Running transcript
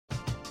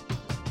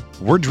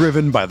We're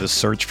driven by the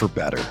search for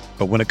better.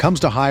 But when it comes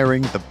to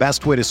hiring, the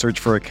best way to search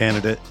for a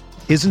candidate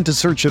isn't to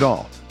search at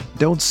all.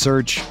 Don't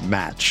search,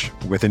 match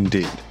with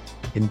Indeed.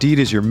 Indeed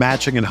is your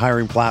matching and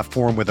hiring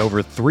platform with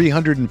over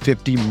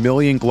 350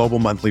 million global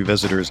monthly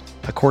visitors,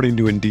 according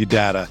to Indeed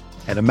data,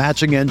 and a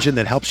matching engine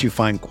that helps you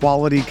find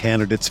quality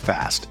candidates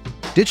fast.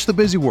 Ditch the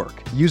busy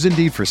work. Use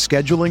Indeed for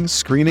scheduling,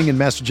 screening, and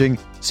messaging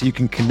so you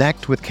can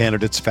connect with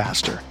candidates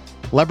faster.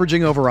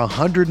 Leveraging over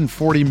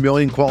 140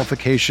 million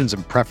qualifications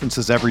and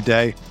preferences every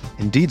day,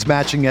 Indeed's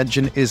matching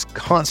engine is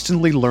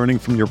constantly learning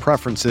from your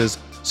preferences,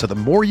 so the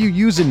more you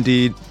use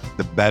Indeed,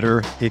 the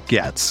better it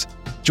gets.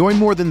 Join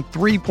more than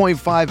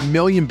 3.5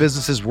 million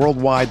businesses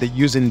worldwide that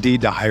use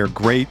Indeed to hire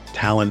great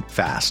talent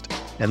fast.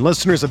 And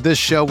listeners of this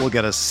show will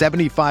get a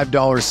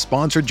 $75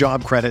 sponsored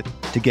job credit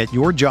to get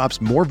your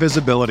jobs more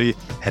visibility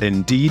at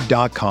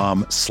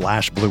Indeed.com/Blue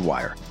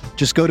Wire.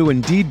 Just go to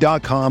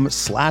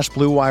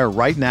Indeed.com/Blue Wire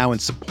right now and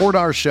support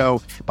our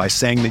show by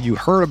saying that you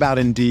heard about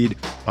Indeed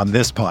on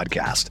this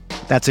podcast.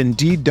 That's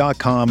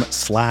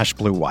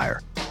Indeed.com/Blue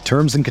Wire.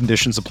 Terms and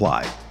conditions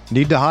apply.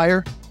 Need to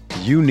hire?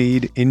 You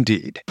need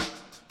Indeed.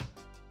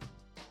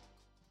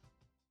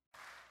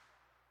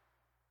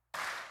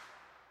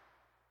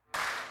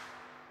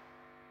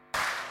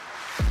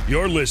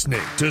 You're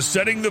listening to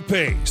Setting the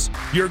Pace,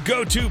 your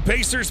go-to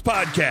Pacers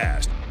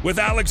podcast with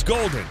Alex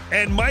Golden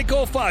and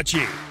Michael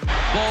Facci.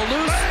 Ball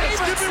loose. Lance,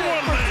 give me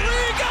one,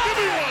 Lance. Give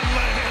me one,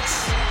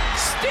 Lance.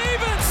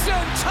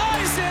 Stevenson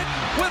ties it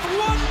with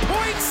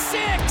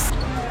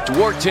 1.6.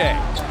 Duarte,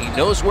 he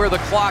knows where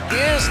the clock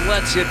is,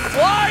 lets it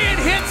fly and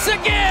hits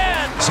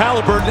again.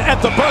 Haliburton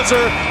at the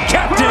buzzer.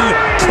 Captain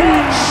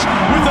Crunch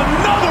with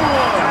another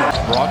one.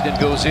 Brogdon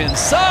goes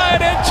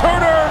inside and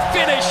Turner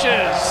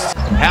finishes.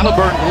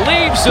 Haliburton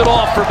leaves it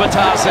off for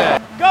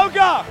Batase. Go,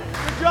 go.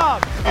 Good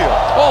job.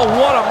 Oh,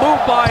 what a move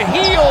by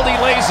Hield. He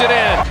lays it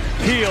in.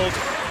 Hield.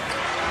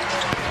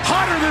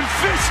 Hotter than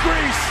fish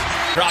grease.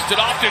 Dropped it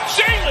off to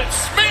Jalen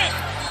Smith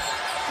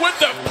with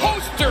the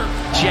poster.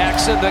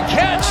 Jackson the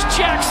catch.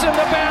 Jackson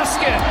the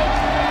basket.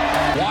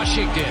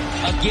 Washington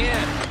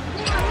again.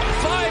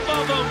 5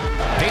 of them.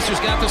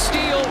 Pacers got the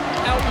steal.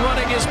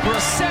 Outrunning is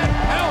Brissett.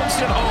 Pounds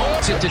it home.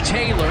 It's it to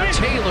Taylor.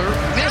 Taylor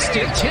missed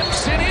it.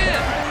 Tips it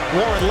in.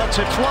 Warren lets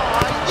it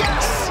fly.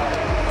 Yes!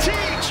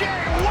 T.J.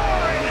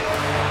 Warren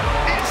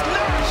is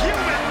not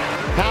human.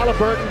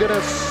 Haliburton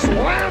gonna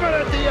slam it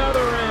at the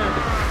other end.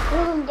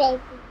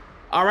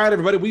 All right,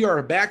 everybody, we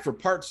are back for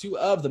part 2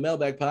 of the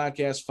Mailbag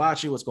Podcast.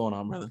 Facci, what's going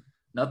on, brother?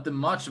 Nothing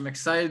much. I'm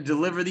excited to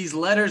deliver these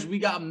letters. We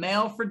got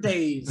mail for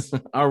days.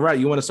 All right,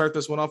 you want to start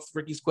this one off with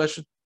Ricky's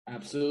question?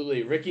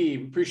 Absolutely. Ricky,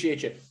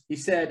 appreciate you. He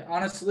said,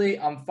 honestly,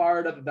 I'm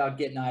fired up about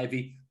getting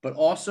Ivy, but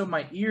also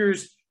my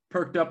ears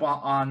perked up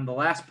on the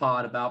last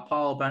pod about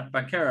Paolo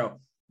Banchero.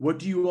 What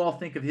do you all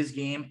think of his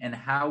game, and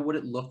how would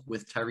it look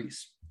with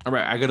Tyrese? All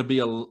right, I got to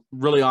be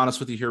really honest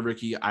with you here,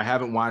 Ricky. I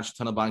haven't watched a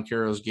ton of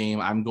Banchero's game.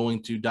 I'm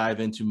going to dive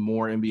into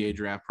more NBA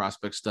draft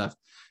prospect stuff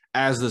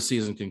as the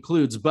season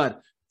concludes.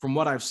 But from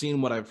what I've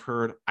seen, what I've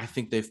heard, I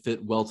think they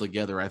fit well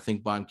together. I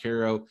think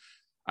Banchero,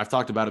 I've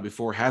talked about it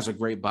before, has a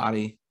great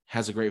body,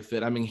 has a great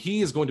fit. I mean,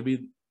 he is going to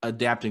be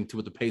adapting to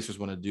what the Pacers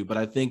want to do, but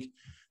I think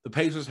the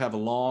Pacers have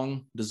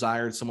long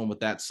desired someone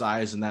with that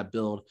size and that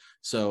build.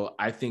 So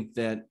I think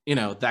that,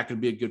 that could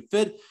be a good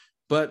fit,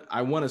 but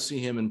I want to see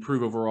him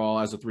improve overall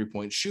as a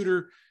 3-point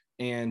shooter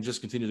and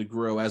just continue to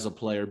grow as a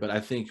player. But I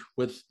think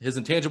with his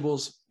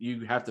intangibles,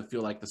 you have to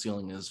feel like the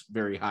ceiling is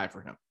very high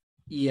for him.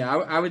 Yeah,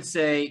 I would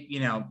say,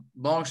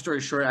 long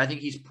story short, I think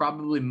he's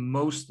probably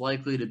most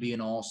likely to be an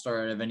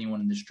all-star out of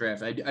anyone in this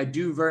draft. I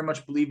do very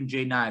much believe in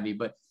Jaden Ivey,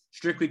 but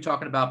strictly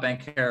talking about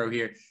Banchero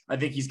here, I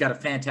think he's got a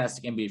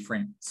fantastic NBA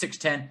frame.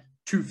 6'10",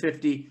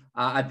 250.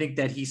 I think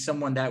that he's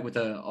someone that with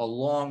a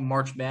long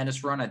March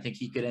Madness run, I think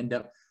he could end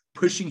up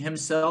pushing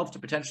himself to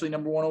potentially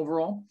number 1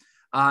 overall.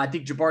 I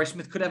think Jabari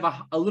Smith could have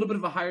a little bit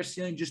of a higher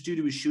ceiling just due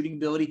to his shooting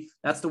ability.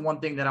 That's the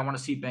one thing that I want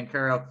to see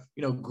Banchero,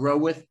 grow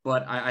with.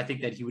 But I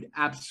think that he would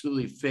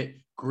absolutely fit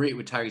great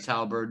with Tyrese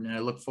Haliburton, and I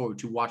look forward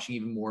to watching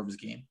even more of his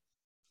game.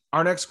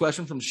 Our next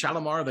question from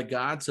Shalimar the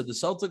God said the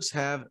Celtics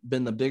have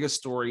been the biggest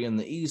story in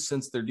the East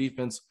since their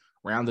defense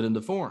rounded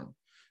into form.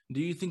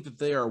 Do you think that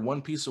they are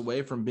one piece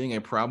away from being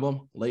a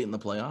problem late in the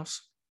playoffs?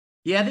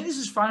 Yeah, I think this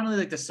is finally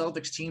like the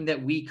Celtics team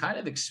that we kind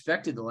of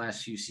expected the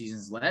last few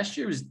seasons. Last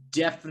year was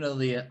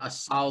definitely a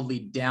solidly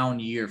down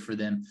year for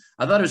them.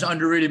 I thought it was an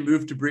underrated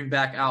move to bring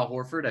back Al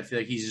Horford. I feel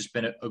like he's just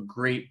been a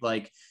great,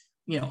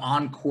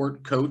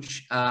 on-court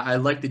coach. I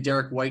like the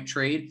Derek White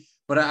trade,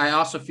 but I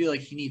also feel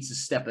like he needs to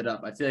step it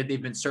up. I feel like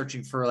they've been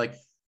searching for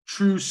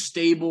true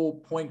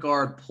stable point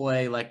guard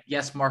play.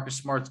 Yes, Marcus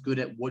Smart's good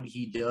at what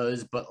he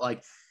does, but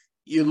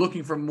you're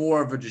looking for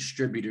more of a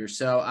distributor.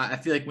 So I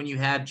feel like when you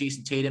have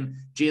Jason Tatum,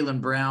 Jaylen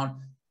Brown,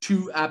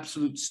 2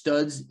 absolute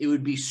studs, it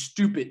would be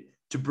stupid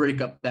to break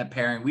up that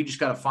pairing. We just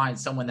got to find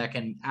someone that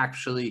can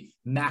actually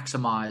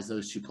maximize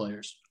those 2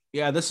 players.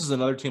 Yeah, this is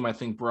another team I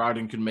think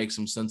Brogdon could make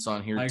some sense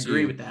on here. I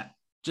agree with that.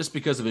 just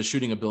because of his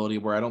shooting ability,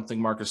 where I don't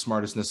think Marcus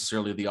Smart is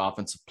necessarily the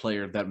offensive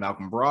player that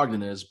Malcolm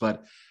Brogdon is.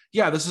 But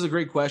yeah, this is a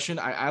great question.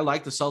 I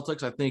like the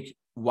Celtics. I think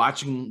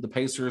watching the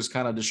Pacers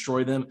kind of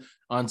destroy them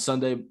on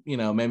Sunday,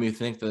 made me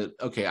think that,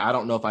 okay, I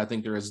don't know if I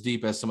think they're as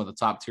deep as some of the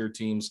top tier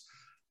teams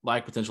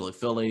like potentially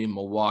Philly,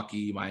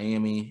 Milwaukee,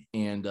 Miami,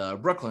 and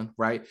Brooklyn,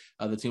 right?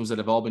 The teams that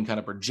have all been kind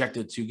of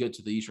projected to get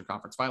to the Eastern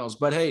Conference Finals.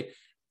 But hey,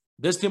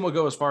 this team will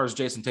go as far as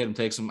Jason Tatum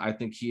takes him. I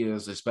think he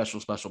is a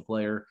special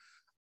player.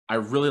 I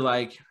really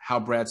like how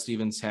Brad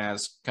Stevens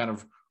has kind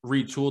of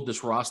retooled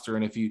this roster.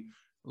 And if you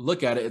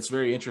look at it, it's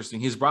very interesting.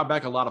 He's brought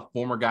back a lot of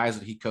former guys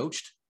that he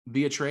coached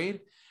via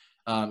trade,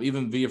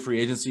 even via free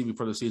agency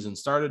before the season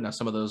started. Now,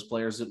 some of those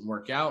players didn't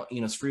work out.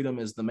 Enos Freedom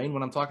is the main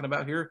one I'm talking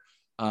about here.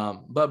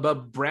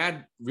 But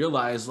Brad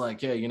realized, like,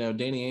 hey,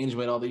 Danny Ainge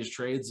made all these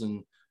trades,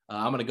 and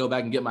I'm going to go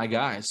back and get my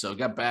guys. So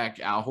got back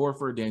Al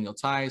Horford, Daniel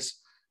Tice,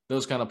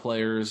 those kind of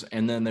players.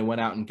 And then they went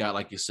out and got,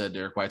 like you said,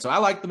 Derek White. So I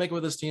like the makeup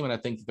of this team, and I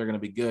think that they're going to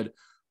be good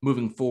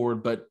moving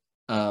forward. But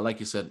like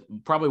you said,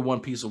 probably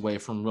one piece away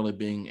from really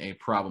being a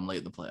problem late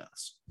in the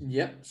playoffs.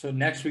 Yep. So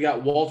next we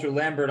got Walter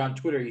Lambert on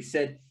Twitter. He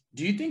said,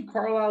 do you think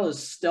Carlisle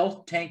is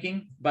stealth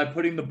tanking by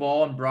putting the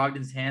ball in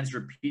Brogdon's hands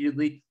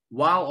repeatedly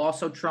while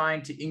also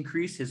trying to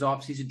increase his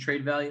offseason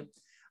trade value?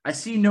 I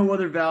see no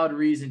other valid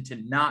reason to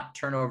not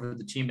turn over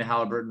the team to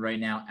Haliburton right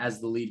now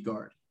as the lead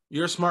guard.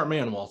 You're a smart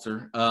man,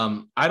 Walter.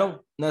 I don't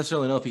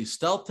necessarily know if he's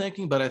stealth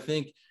tanking, but I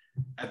think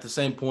at the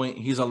same point,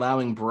 he's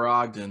allowing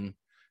Brogdon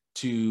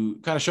to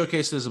kind of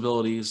showcase his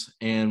abilities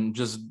and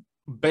just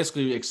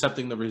basically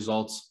accepting the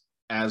results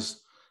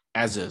as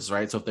is,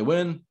 right? So if they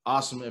win,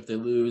 awesome. If they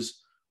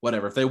lose,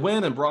 whatever. If they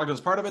win and Brogdon's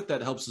part of it,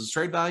 that helps his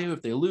trade value.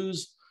 If they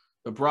lose,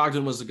 but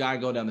Brogdon was the guy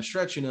going down the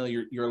stretch,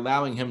 you're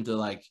allowing him to,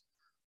 like,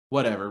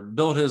 whatever,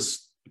 build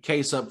his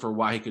case up for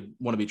why he could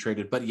want to be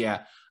traded. But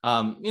yeah,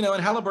 and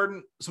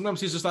Haliburton, sometimes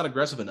he's just not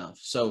aggressive enough.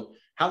 So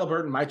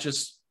Haliburton might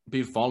just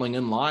be falling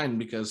in line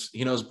because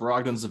he knows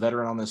Brogdon's the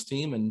veteran on this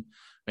team, and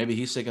maybe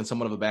he's taking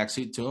somewhat of a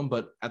backseat to him.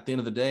 But at the end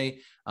of the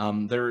day,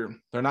 they're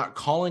not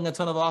calling a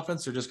ton of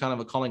offense. They're just kind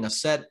of calling a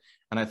set.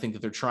 And I think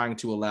that they're trying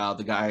to allow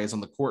the guys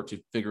on the court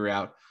to figure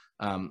out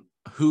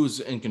who's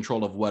in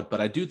control of what.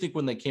 But I do think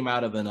when they came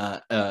out of an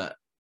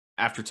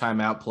after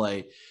timeout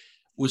play,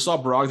 we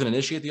saw Brogdon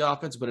initiate the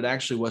offense, but it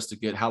actually was to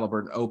get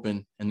Haliburton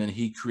open. And then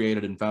he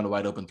created and found a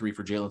wide open three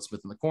for Jalen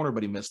Smith in the corner,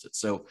 but he missed it.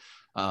 So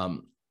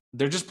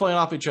they're just playing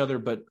off each other.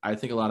 But I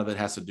think a lot of it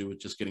has to do with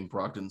just getting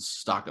Brogdon's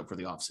stock up for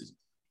the offseason.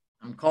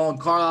 I'm calling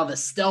Carlisle the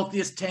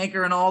stealthiest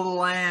tanker in all the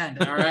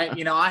land. All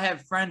right. I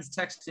have friends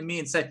texting me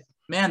and say,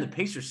 man, the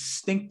Pacers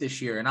stink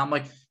this year. And I'm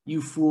like,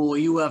 you fool,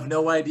 you have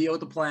no idea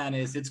what the plan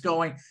is. It's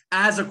going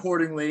as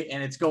accordingly,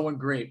 and it's going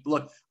great.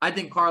 Look, I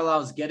think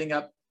Carlisle is getting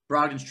up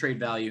Brogdon's trade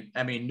value.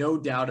 I mean, no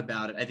doubt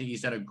about it. I think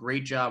he's done a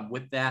great job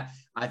with that.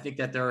 I think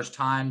that there's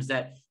times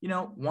that,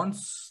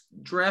 once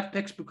draft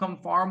picks become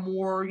far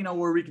more,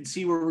 where we can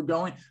see where we're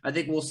going, I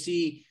think we'll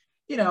see,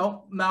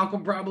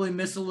 Malcolm probably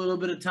miss a little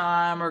bit of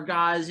time, or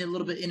guys a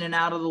little bit in and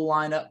out of the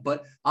lineup.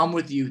 But I'm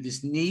with you.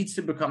 This needs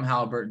to become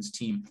Haliburton's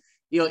team.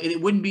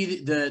 It wouldn't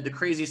be the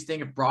craziest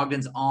thing if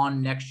Brogdon's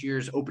on next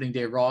year's opening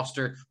day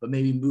roster, but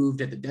maybe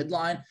moved at the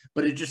deadline.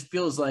 But it just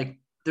feels like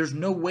there's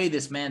no way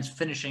this man's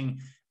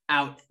finishing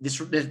out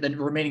the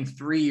remaining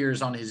 3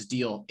 years on his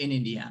deal in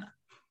Indiana.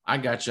 I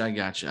got you.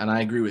 And I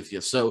agree with you.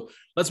 So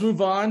let's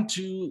move on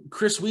to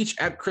Chris Weech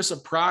at Chris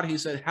of Prod. He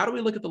said, how do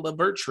we look at the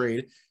LeVert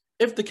trade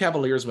if the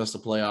Cavaliers miss the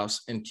playoffs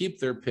and keep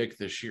their pick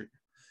this year?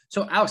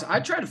 So, Alex, I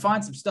tried to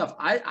find some stuff.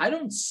 I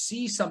don't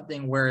see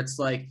something where it's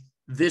like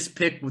this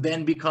pick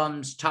then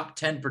becomes top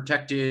 10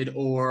 protected,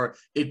 or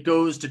it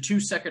goes to 2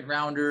 second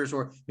rounders,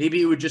 or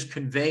maybe it would just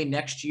convey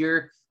next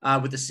year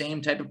with the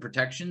same type of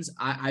protections.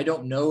 I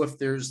don't know if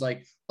there's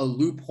like a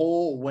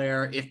loophole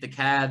where if the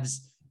Cavs,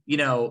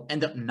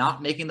 end up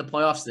not making the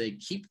playoffs, they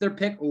keep their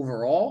pick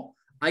overall.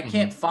 I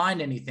can't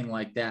find anything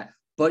like that.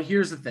 But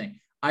here's the thing.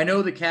 I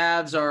know the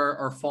Cavs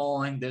are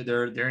falling.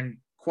 They're in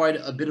quite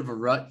a bit of a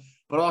rut.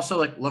 But also,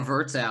 like,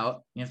 LeVert's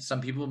out.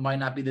 Some people might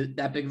not be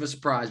that big of a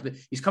surprise, but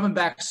he's coming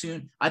back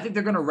soon. I think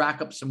they're going to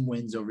rack up some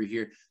wins over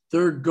here.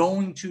 They're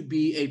going to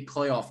be a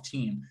playoff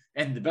team.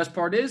 And the best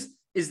part is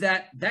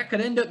that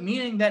could end up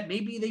meaning that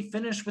maybe they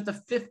finish with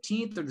the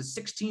 15th or the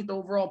 16th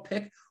overall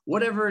pick,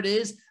 whatever it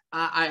is.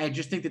 I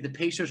just think that the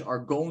Pacers are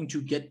going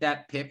to get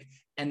that pick,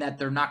 and that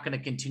they're not going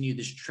to continue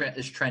this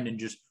trend and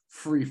just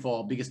free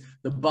fall, because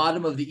the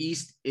bottom of the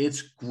East,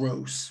 it's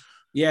gross.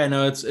 Yeah,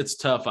 no, it's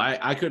tough.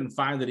 I couldn't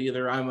find it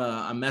either.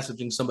 I'm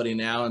messaging somebody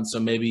now, and so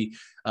maybe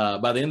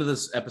by the end of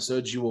this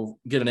episode, you will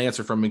get an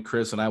answer from me,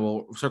 Chris, and I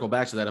will circle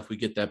back to that if we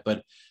get that.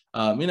 But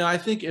I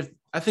think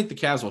the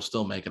Cavs will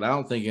still make it. I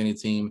don't think any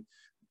team,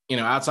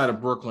 outside of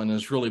Brooklyn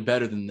is really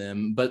better than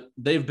them. But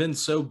they've been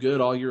so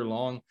good all year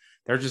long.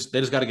 They just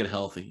got to get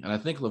healthy, and I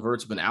think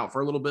LeVert's been out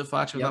for a little bit,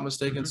 Foch, if I'm not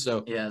mistaken.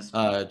 So yes,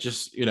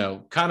 just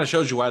kind of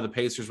shows you why the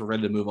Pacers were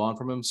ready to move on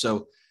from him.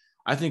 So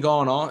I think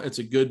all in all, it's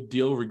a good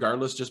deal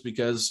regardless, just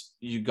because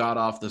you got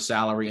off the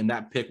salary, and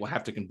that pick will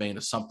have to convey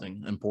into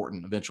something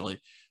important eventually.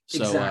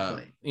 So,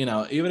 exactly.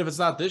 Even if it's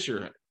not this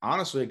year,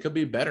 honestly, it could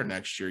be better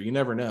next year. You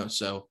never know.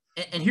 So,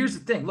 and here's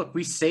the thing. Look,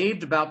 we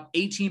saved about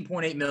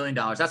 $18.8 million.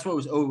 That's what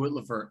was owed with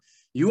LeVert.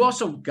 You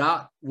also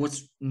got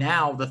what's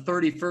now the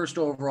 31st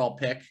overall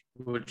pick,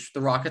 which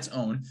the Rockets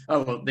own.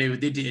 Oh, well, they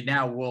did.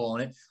 Now we'll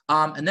own it.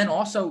 And then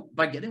also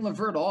by getting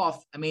LeVert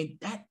off, I mean,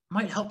 that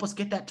might help us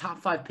get that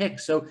top 5 pick.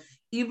 So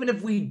even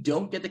if we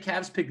don't get the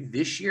Cavs pick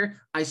this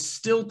year, I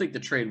still think the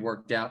trade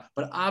worked out.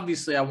 But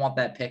obviously, I want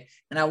that pick,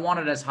 and I want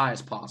it as high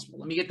as possible.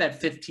 Let me get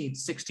that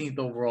 15th, 16th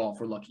overall if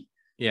we're lucky.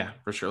 Yeah,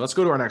 for sure. Let's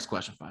go to our next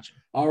question, Fachi.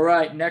 All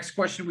right, next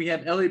question. We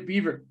have Elliot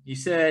Beaver. He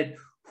said,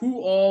 who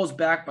all is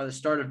back by the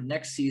start of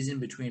next season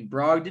between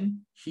Brogdon,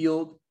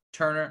 Hield,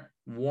 Turner,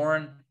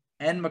 Warren,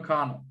 and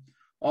McConnell?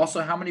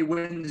 Also, how many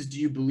wins do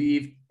you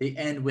believe they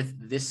end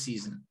with this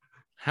season?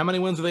 How many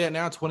wins are they at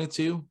now?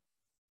 22?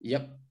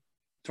 Yep.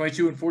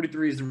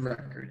 22-43 is the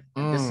record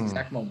at this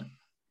exact moment.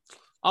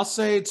 I'll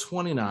say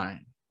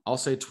 29. I'll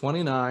say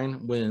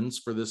 29 wins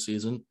for this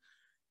season.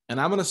 And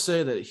I'm going to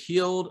say that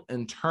Hield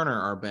and Turner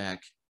are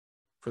back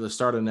for the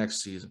start of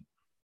next season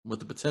with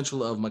the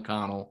potential of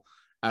McConnell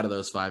out of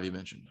those 5 you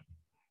mentioned.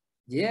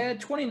 Yeah,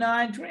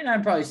 29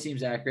 probably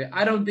seems accurate.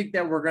 I don't think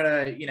that we're going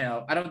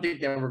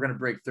to,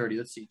 break 30.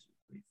 Let's see.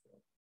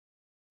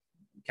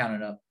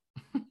 Count it up.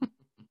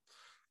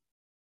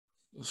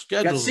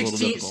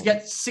 Schedule's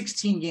got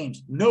 16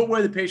 games. No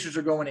way the Pacers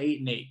are going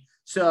 8-8.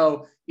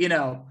 So,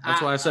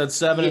 that's why I said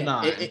 7 and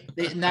 9.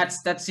 And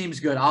that seems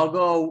good. I'll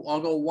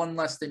go one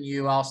less than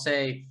you. I'll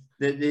say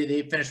that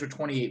they finished with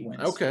 28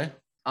 wins. Okay.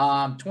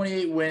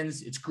 28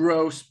 wins. It's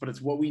gross, but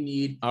it's what we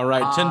need. All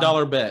right.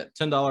 $10 bet.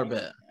 $10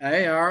 bet.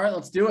 Hey, all right.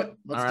 Let's do it.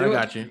 Let's do it.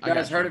 I got you. You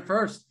guys heard it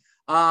first.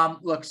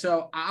 Look,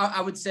 so I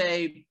would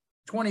say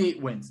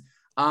 28 wins.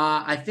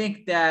 I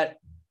think that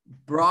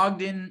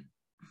Brogdon,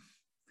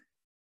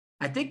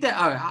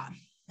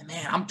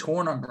 man, I'm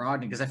torn on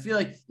Brogdon because I feel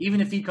like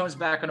even if he comes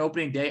back on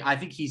opening day, I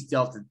think he's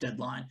dealt the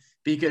deadline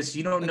because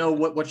you don't know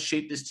what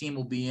shape this team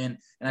will be in.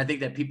 And I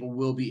think that people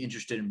will be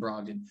interested in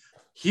Brogdon.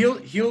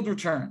 Hield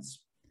returns.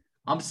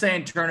 I'm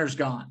saying Turner's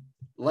gone.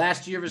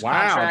 Last year of his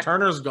contract. Wow,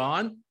 Turner's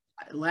gone?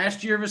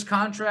 Last year of his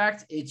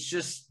contract, it's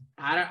just,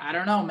 I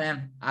don't know,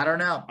 man. I don't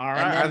know. All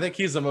right, I think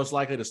he's the most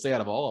likely to stay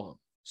out of all of them.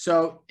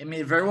 So, I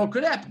mean, it very well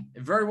could happen.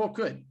 It very well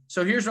could.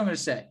 So here's what I'm going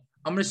to say.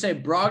 I'm going to say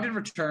Brogdon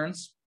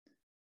returns,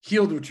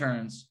 Hield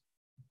returns,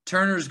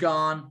 Turner's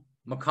gone,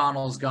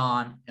 McConnell's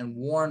gone, and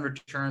Warren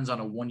returns on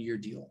a 1-year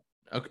deal.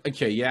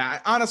 Okay, yeah.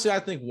 Honestly, I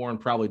think Warren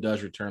probably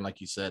does return,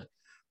 like you said,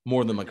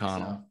 more than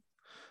McConnell. So.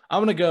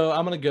 I'm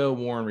gonna go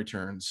Warren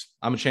returns.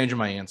 I'm changing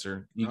my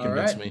answer. You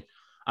convinced me.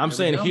 I'm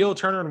saying Hield,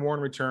 Turner, and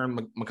Warren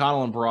return.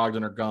 McConnell and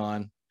Brogdon are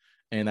gone,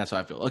 and that's how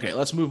I feel. Okay,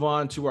 let's move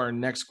on to our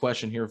next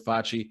question here,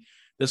 Fachi.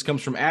 This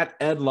comes from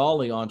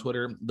 @EdLawley on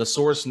Twitter, the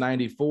Source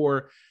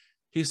 94.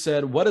 He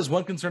said, what is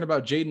one concern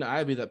about Jaden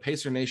Ivey that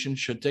Pacer Nation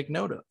should take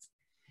note of?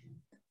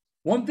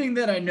 One thing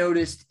that I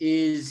noticed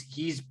is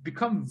he's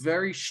become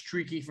very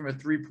streaky from a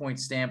three-point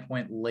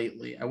standpoint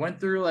lately. I went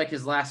through like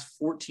his last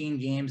 14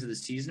 games of the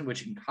season,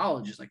 which in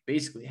college is like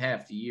basically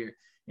half the year,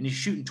 and he's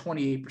shooting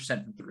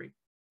 28% from three.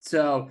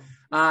 So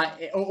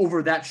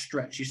over that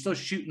stretch, he's still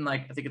shooting I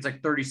think it's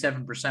like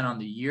 37% on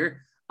the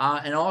year.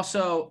 And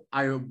also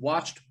I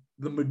watched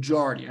the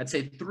majority, I'd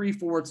say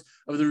 3/4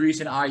 of the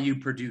recent IU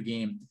Purdue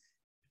game,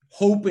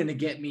 hoping to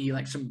get me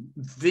like some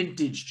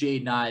vintage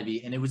Jaden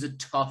Ivey, and it was a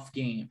tough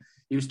game.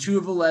 He was 2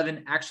 of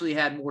 11, actually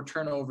had more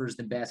turnovers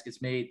than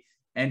baskets made,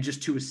 and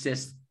just 2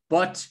 assists.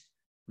 But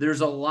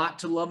there's a lot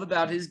to love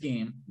about his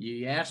game.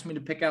 You asked me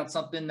to pick out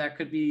something that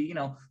could be,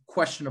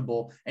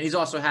 questionable, and he's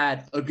also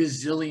had a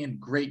gazillion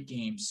great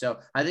games. So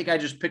I think I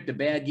just picked a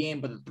bad game,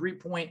 but the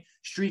 3-point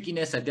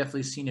streakiness, I've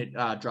definitely seen it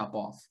drop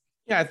off.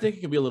 Yeah, I think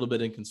he can be a little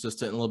bit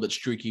inconsistent and a little bit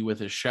streaky with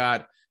his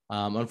shot.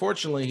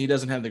 Unfortunately, he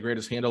doesn't have the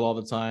greatest handle all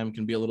the time,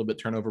 can be a little bit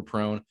turnover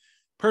prone.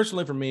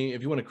 Personally, for me,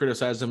 if you want to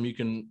criticize him, you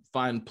can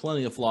find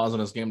plenty of flaws in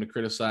his game to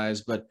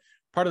criticize, but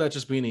part of that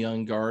just being a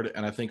young guard,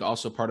 and I think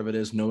also part of it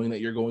is knowing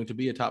that you're going to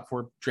be a top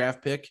 4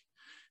 draft pick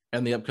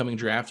in the upcoming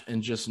draft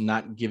and just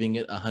not giving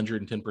it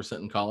 110%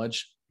 in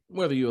college.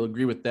 Whether you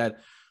agree with that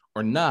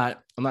or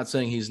not, I'm not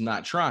saying he's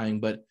not trying,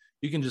 but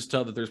you can just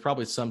tell that there's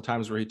probably some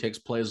times where he takes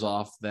plays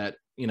off that,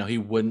 he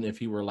wouldn't if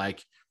he were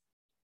like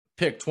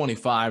pick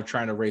 25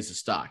 trying to raise his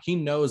stock. He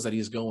knows that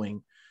he's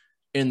going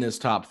in this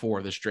top 4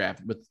 of this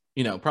draft, but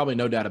probably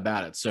no doubt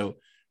about it. So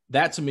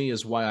that to me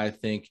is why I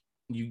think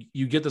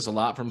you get this a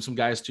lot from some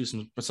guys too,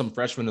 some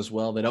freshmen as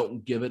well. They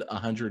don't give it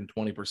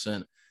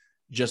 120%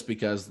 just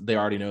because they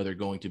already know they're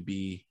going to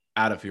be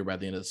out of here by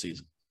the end of the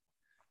season.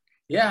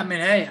 Yeah, I mean,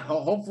 hey,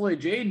 hopefully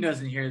Jaden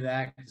doesn't hear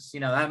that because,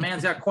 that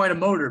man's got quite a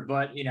motor.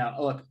 But,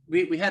 look,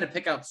 we had to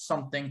pick out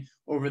something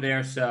over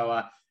there,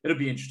 so it'll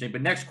be interesting.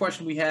 But next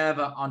question we have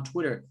on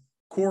Twitter,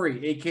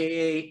 Corey,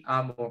 a.k.a.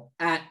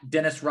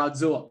 @Dennis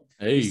Rodzilla.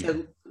 Hey. He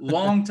said,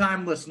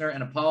 long-time listener,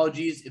 and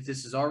apologies if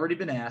this has already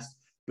been asked,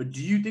 but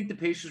do you think the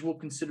Pacers will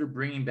consider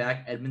bringing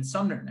back Edmund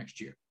Sumner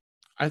next year?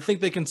 I think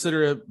they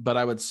consider it, but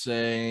I would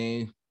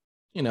say,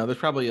 there's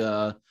probably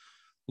a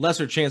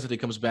lesser chance that he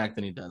comes back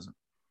than he doesn't.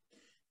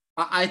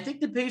 I think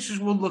the Pacers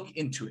will look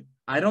into it.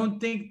 I don't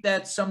think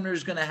that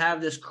Sumner's going to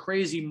have this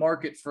crazy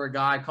market for a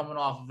guy coming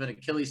off of an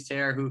Achilles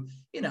tear who,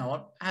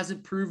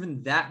 hasn't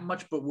proven that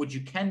much. But what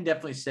you can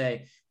definitely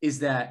say is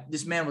that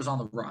this man was on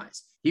the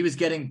rise. He was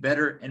getting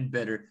better and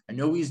better. I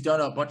know he's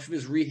done a bunch of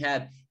his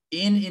rehab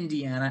in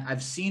Indiana.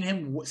 I've seen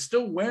him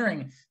still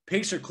wearing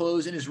Pacer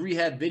clothes in his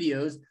rehab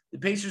videos. The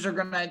Pacers are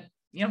going to,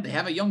 they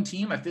have a young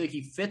team. I feel like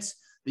he fits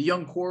the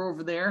young core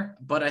over there,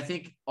 but I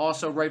think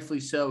also rightfully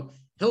so,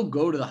 he'll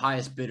go to the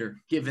highest bidder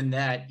given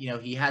that,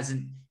 he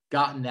hasn't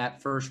gotten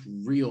that first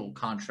real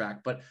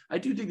contract. But I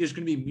do think there's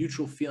going to be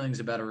mutual feelings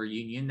about a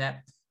reunion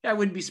that I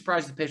wouldn't be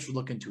surprised if the Pacers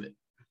look into it.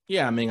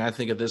 Yeah, I mean, I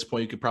think at this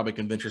point you could probably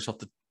convince yourself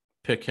to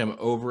pick him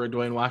over a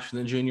Dwayne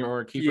Washington Jr. or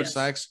a Kiefer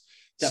Sykes.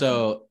 Definitely.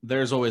 So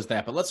there's always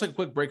that. But let's take a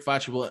quick break,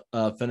 Facci. We'll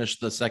finish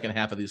the second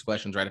half of these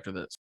questions right after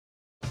this.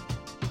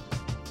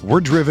 We're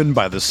driven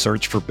by the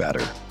search for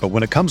better. But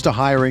when it comes to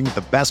hiring,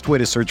 the best way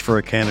to search for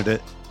a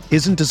candidate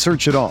isn't to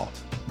search at all.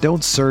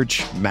 Don't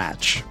search,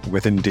 match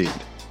with Indeed.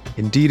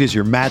 Indeed is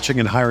your matching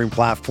and hiring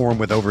platform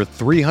with over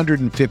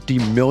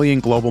 350 million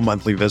global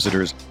monthly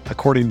visitors,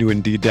 according to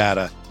Indeed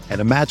data, and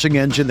a matching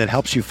engine that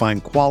helps you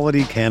find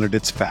quality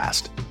candidates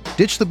fast.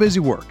 Ditch the busy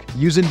work.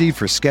 Use Indeed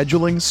for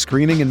scheduling,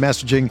 screening, and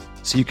messaging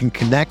so you can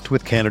connect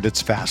with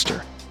candidates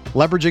faster.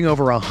 Leveraging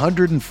over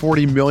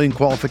 140 million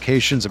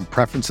qualifications and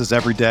preferences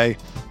every day,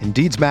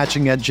 Indeed's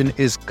matching engine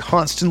is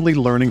constantly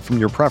learning from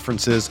your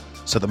preferences,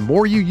 so the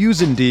more you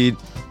use Indeed,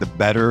 the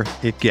better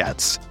it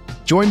gets.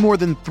 Join more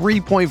than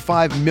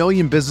 3.5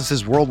 million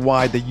businesses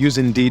worldwide that use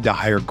Indeed to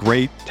hire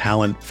great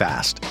talent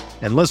fast.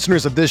 And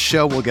listeners of this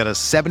show will get a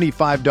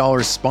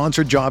 $75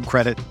 sponsored job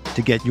credit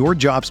to get your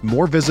jobs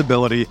more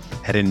visibility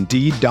at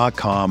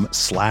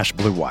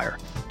Indeed.com/Blue Wire.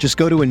 Just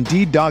go to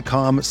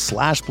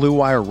Indeed.com/Blue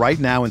Wire right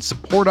now and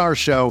support our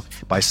show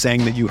by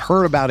saying that you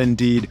heard about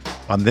Indeed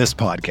on this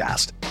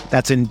podcast.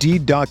 That's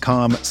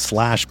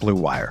Indeed.com/Blue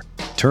Wire.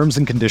 Terms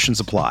and conditions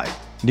apply.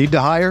 Need to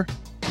hire?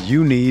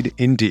 You need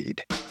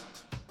Indeed.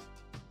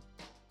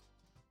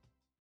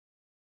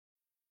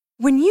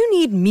 When you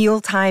need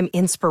mealtime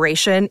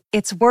inspiration,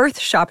 it's worth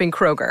shopping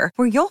Kroger,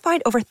 where you'll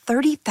find over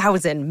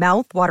 30,000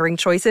 mouth-watering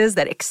choices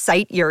that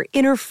excite your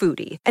inner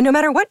foodie. And no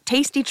matter what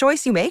tasty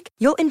choice you make,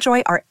 you'll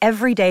enjoy our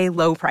everyday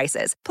low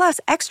prices, plus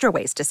extra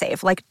ways to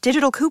save, like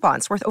digital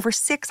coupons worth over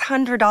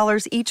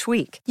 $600 each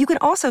week. You can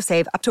also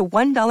save up to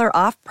 $1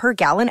 off per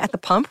gallon at the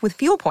pump with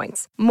fuel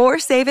points. More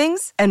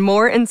savings and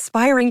more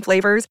inspiring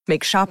flavors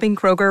make shopping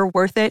Kroger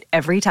worth it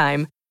every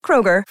time.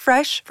 Kroger,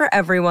 fresh for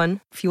everyone.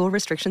 Fuel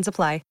restrictions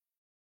apply.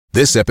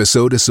 This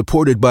episode is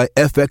supported by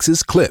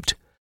FX's Clipped,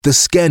 the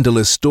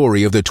scandalous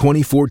story of the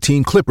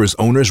 2014 Clippers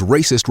owner's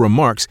racist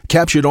remarks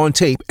captured on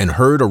tape and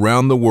heard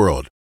around the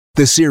world.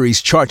 The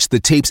series charts the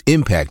tape's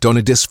impact on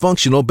a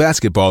dysfunctional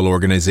basketball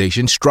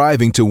organization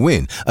striving to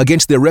win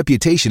against their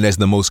reputation as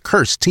the most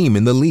cursed team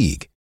in the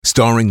league.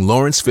 Starring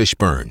Lawrence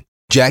Fishburne,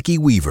 Jackie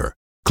Weaver,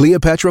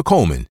 Cleopatra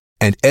Coleman,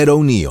 and Ed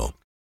O'Neill.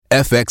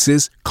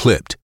 FX's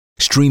Clipped,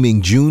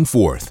 streaming June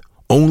 4th,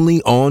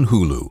 only on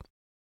Hulu.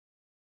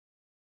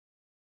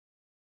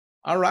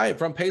 All right,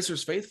 from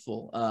Pacers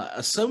Faithful,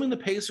 assuming the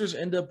Pacers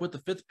end up with the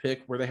 5th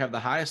pick where they have the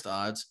highest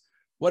odds,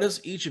 what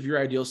is each of your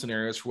ideal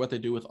scenarios for what they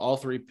do with all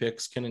 3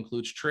 picks? Can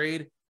include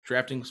trade,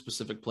 drafting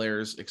specific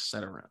players,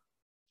 etc.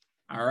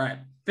 All right,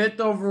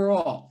 5th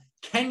overall.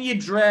 Can you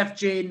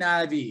draft Jaden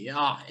Ivey?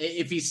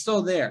 If he's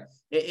still there.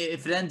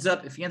 If he ends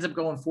up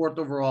going 4th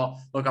overall,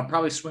 look, I'm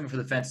probably swinging for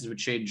the fences with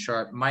Shaedon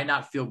Sharpe. Might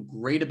not feel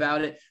great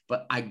about it,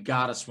 but I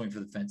gotta swing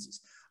for the fences.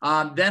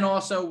 Then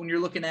also when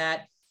you're looking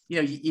at,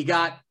 you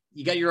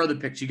got your other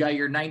picks. You got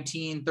your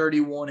 19,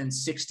 31, and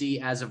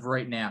 60 as of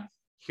right now.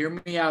 Hear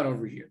me out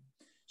over here.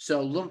 So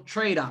a little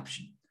trade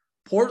option.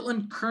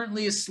 Portland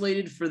currently is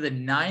slated for the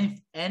 9th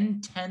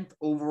and 10th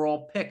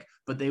overall pick,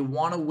 but they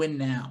want to win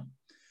now.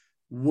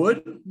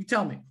 Would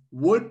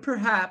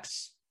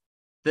perhaps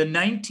the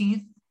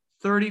 19th,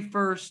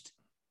 31st,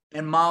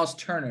 and Miles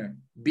Turner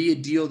be a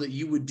deal that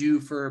you would do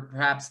for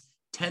perhaps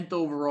 10th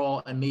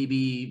overall and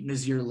maybe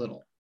Nazir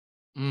Little?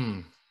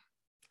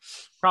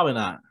 Probably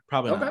not.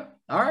 Okay.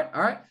 All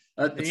right.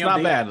 It's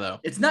not bad though.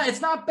 It's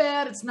not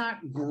bad. It's not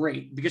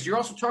great because you're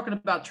also talking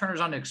about Turner's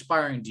on an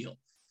expiring deal.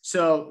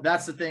 So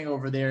that's the thing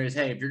over there is,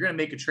 hey, if you're going to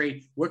make a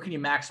trade, where can you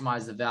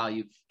maximize the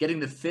value? Getting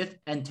the 5th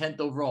and 10th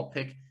overall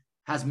pick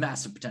has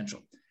massive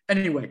potential.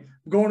 Anyway,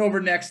 going over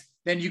next,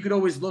 then you could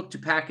always look to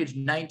package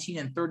 19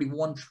 and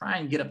 31, try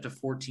and get up to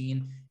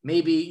 14.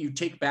 Maybe you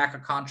take back a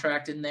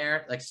contract in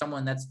there, like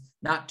someone that's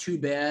not too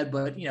bad,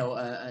 but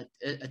a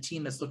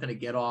team that's looking to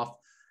get off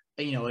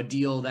a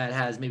deal that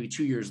has maybe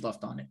 2 years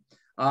left on it.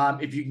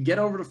 If you can get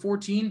over to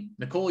 14,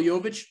 Nikola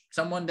Jovic,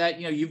 someone that,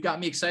 you've got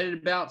me excited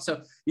about.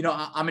 So,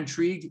 I'm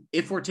intrigued.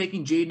 If we're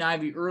taking Jaden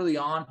Ivey early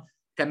on,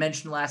 like I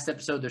mentioned last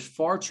episode, there's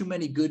far too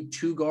many good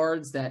 2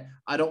 guards that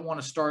I don't want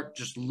to start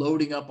just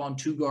loading up on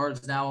 2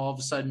 guards. Now, all of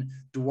a sudden,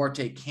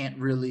 Duarte can't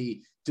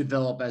really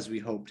develop as we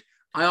hoped.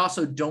 I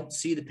also don't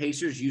see the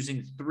Pacers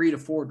using 3 to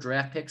 4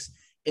 draft picks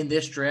in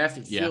this draft.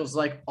 It feels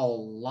like a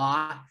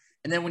lot.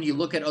 And then when you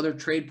look at other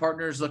trade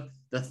partners, look,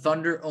 the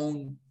Thunder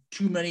own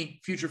too many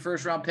future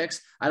first-round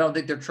picks. I don't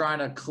think they're trying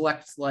to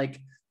collect like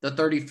the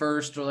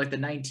 31st or like the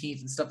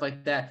 19th and stuff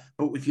like that.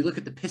 But if you look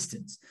at the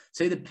Pistons,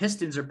 say the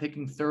Pistons are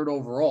picking 3rd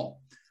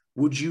overall,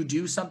 would you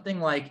do something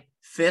like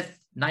 5th,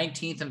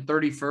 19th, and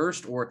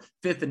 31st, or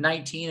 5th and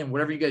 19, and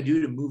whatever you got to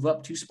do to move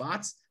up 2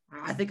 spots?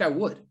 I think I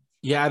would.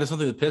 Yeah, I just don't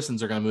think the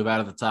Pistons are going to move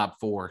out of the top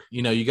 4.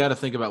 You got to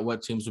think about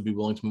what teams would be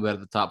willing to move out of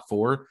the top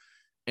 4.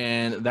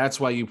 And that's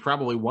why you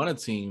probably want a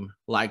team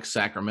like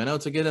Sacramento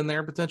to get in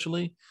there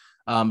potentially,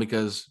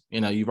 because,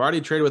 you've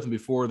already traded with them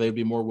before. They'd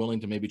be more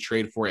willing to maybe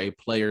trade for a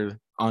player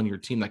on your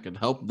team that could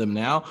help them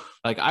now.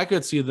 Like, I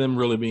could see them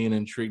really being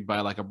intrigued by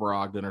like a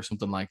Brogdon or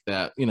something like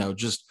that,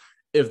 just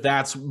if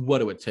that's what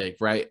it would take,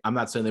 right? I'm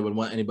not saying they would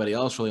want anybody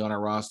else really on our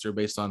roster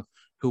based on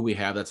who we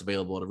have that's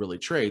available to really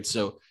trade.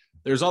 So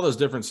there's all those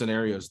different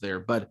scenarios there.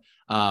 But,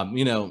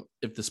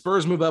 if the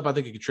Spurs move up, I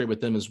think you could trade with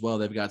them as well.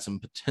 They've got some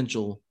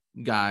potential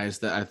guys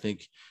that I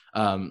think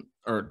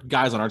or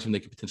guys on our team they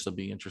could potentially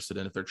be interested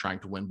in if they're trying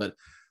to win. But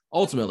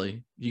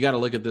ultimately, you got to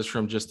look at this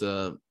from just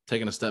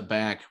taking a step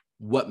back.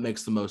 What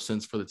makes the most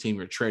sense for the team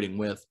you're trading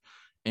with?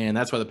 And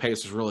that's why the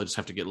Pacers really just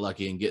have to get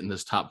lucky and get in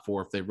this top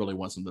 4 if they really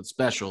want something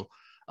special.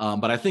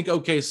 But I think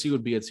OKC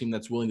would be a team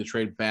that's willing to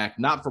trade back,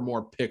 not for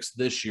more picks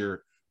this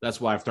year.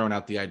 That's why I've thrown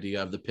out the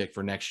idea of the pick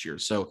for next year.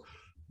 So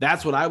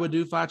that's what I would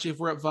do, Facci, if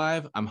we're at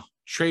 5. I'm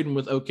trading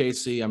with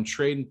OKC. I'm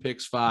trading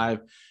picks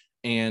 5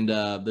 and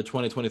the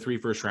 2023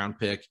 first-round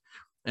pick.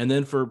 And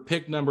then for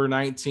pick number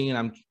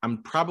 19,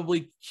 I'm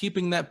probably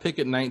keeping that pick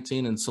at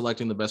 19 and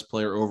selecting the best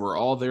player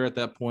overall there at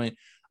that point.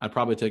 I'd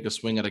probably take a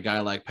swing at a guy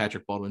like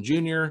Patrick Baldwin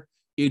Jr.,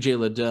 EJ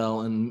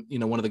Liddell, and,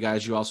 one of the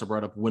guys you also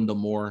brought up, Wendell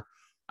Moore.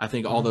 I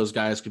think all those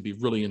guys could be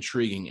really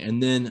intriguing.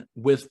 And then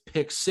with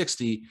pick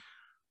 60,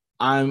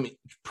 I'm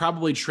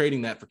probably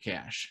trading that for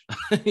cash,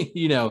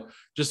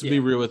 just to be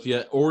real with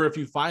you. Or if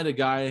you find a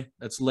guy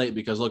that's late,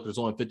 because look, there's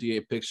only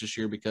 58 picks this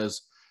year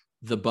because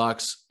the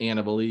Bucks and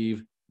I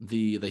believe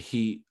the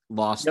Heat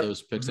lost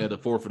those picks. They had to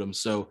forfeit them.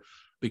 So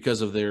because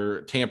of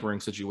their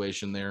tampering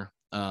situation there.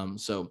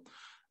 So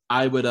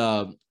I would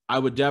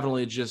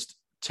definitely just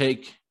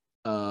take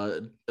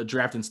a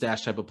draft and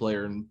stash type of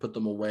player and put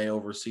them away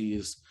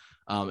overseas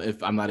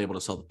if I'm not able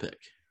to sell the pick.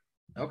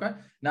 Okay,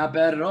 not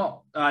bad at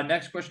all.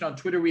 Next question on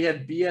Twitter, we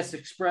have BS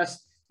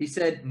Express. He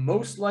said,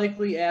 most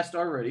likely asked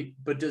already,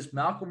 but does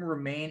Malcolm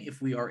remain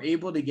if we are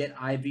able to get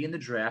Ivy in the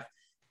draft?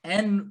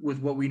 And with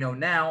what we know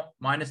now,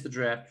 minus the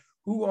draft,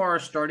 who are our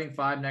starting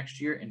 5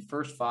 next year and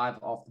first 5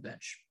 off the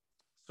bench?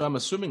 So I'm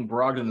assuming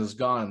Brogdon is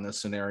gone in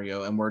this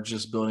scenario, and we're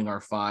just building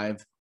our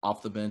 5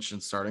 off the bench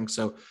and starting.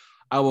 So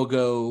I will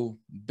go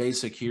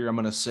basic here. I'm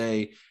going to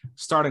say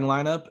starting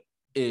lineup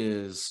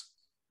is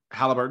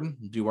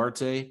Haliburton,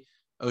 Duarte,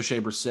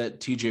 O'Shea Brissett,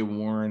 TJ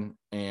Warren,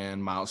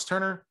 and Miles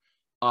Turner.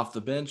 Off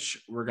the bench,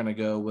 we're going to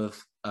go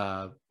with,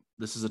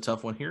 this is a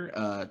tough one here,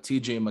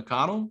 TJ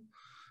McConnell.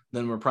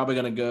 Then we're probably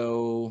going to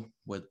go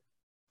with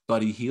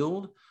Buddy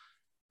Hield.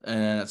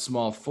 And at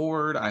small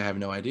forward, I have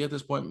no idea at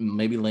this point,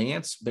 maybe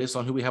Lance, based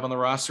on who we have on the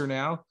roster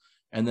now.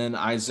 And then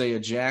Isaiah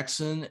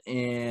Jackson.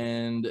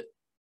 And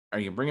are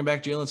you bringing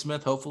back Jalen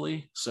Smith,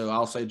 hopefully? So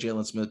I'll say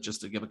Jalen Smith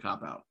just to give a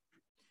cop-out.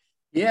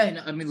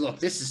 Yeah, I mean, look,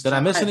 this is – Did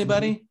I miss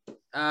anybody?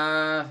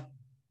 Well,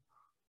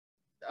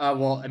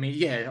 I mean,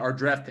 yeah, our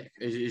draft pick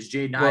is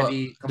Jaden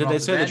Ivey. Did they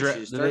say the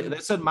draft? They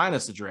said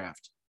minus the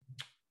draft.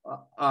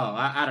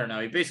 I don't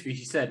know.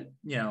 He said,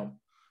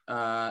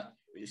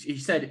 he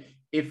said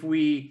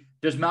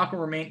does Malcolm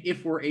remain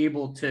if we're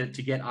able to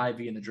get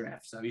Ivy in the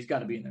draft? So he's got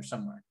to be in there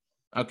somewhere.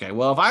 Okay,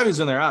 well, if Ivy's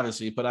in there,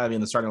 obviously, put Ivy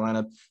in the starting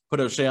lineup, put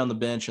O'Shea on the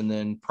bench, and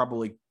then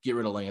probably get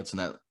rid of Lance in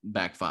that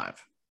back 5.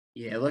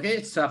 Yeah, look,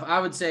 it's tough. I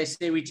would say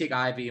we take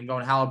Ivy. I'm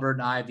going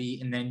Haliburton,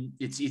 Ivy, and then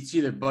it's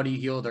either Buddy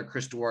Hield or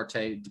Chris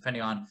Duarte,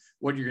 depending on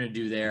what you're going to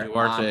do there.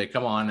 Duarte,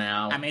 come on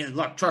now. I mean,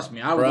 look, trust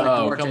me, I would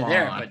like Duarte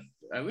there, but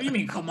what do you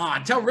mean, come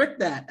on? Tell Rick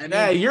that. I mean,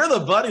 yeah, you're the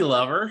Buddy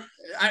lover.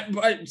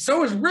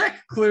 So is Rick,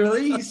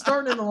 clearly. He's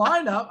starting in the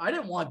lineup. I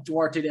didn't want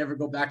Duarte to ever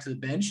go back to the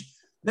bench.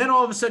 Then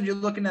all of a sudden you're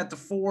looking at the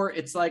 4.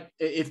 It's like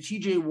if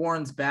TJ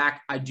Warren's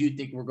back, I do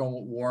think we're going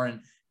with Warren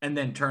and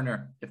then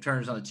Turner, if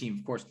Turner's on the team,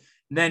 of course.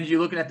 And then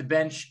you're looking at the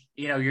bench,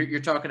 you're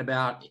talking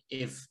about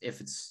if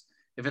it's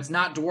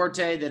not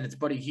Duarte, then it's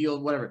Buddy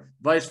Hield, whatever.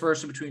 Vice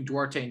versa between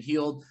Duarte and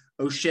Hield,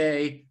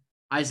 O'Shea,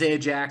 Isaiah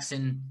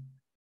Jackson.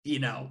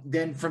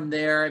 Then from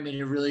there, I mean,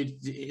 it really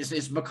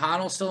is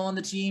McConnell still on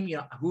the team?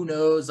 Who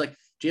knows? Like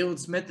Jalen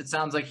Smith, it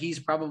sounds like he's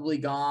probably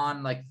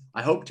gone. Like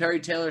I hope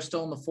Terry Taylor's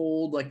still in the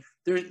fold. Like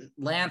there's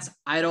Lance,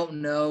 I don't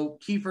know.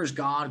 Kiefer's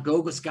gone.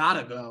 Goga's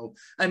gotta go.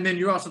 And then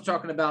you're also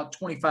talking about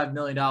 $25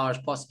 million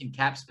plus in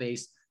cap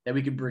space that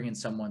we could bring in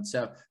someone.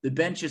 So the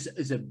bench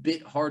is a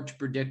bit hard to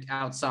predict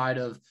outside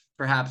of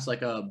perhaps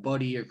like a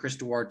Buddy or Chris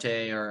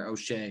Duarte or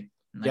O'Shea.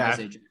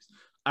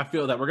 I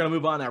feel that. We're going to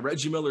move on now.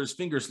 Reggie Miller's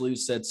finger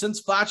sleeves said,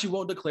 since Facci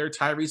won't declare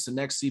Tyrese the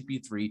next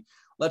CP3,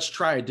 let's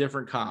try a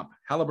different comp.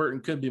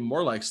 Haliburton could be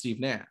more like Steve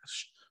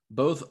Nash.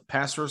 Both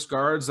pass-first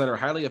guards that are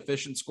highly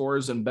efficient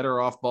scorers and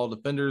better off-ball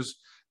defenders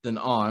than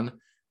on.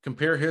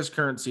 compare his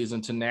current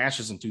season to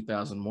Nash's in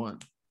 2001.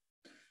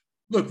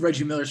 Look,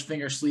 Reggie Miller's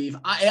finger sleeve.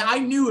 I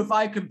knew if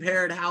I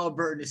compared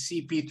Haliburton to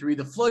CP3,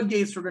 the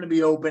floodgates were going to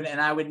be open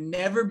and I would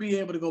never be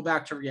able to go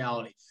back to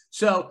reality.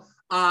 So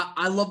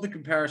I love the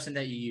comparison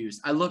that you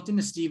used. I looked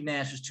into Steve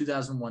Nash's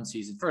 2001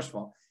 season. First of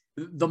all,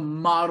 the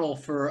model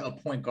for a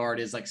point guard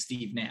is like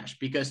Steve Nash,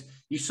 because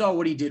you saw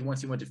what he did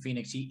once he went to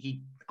Phoenix.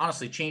 He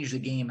honestly changed the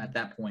game at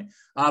that point.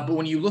 But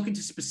when you look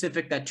into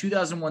specific, that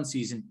 2001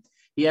 season,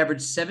 he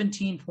averaged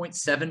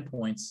 17.7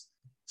 points,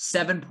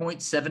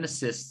 7.7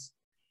 assists,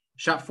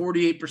 shot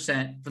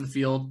 48% from the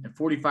field and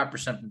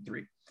 45% from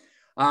three.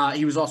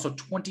 He was also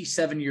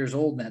 27 years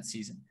old in that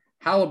season.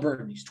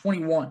 Haliburton, he's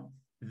 21.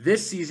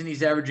 This season,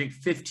 he's averaging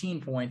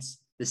 15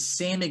 points, the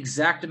same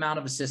exact amount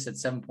of assists at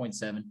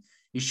 7.7.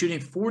 He's shooting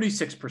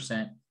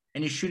 46%,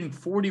 and he's shooting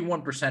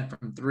 41%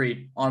 from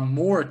three on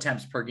more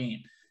attempts per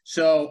game.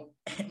 So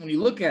when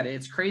you look at it,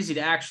 it's crazy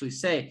to actually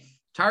say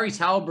Tyrese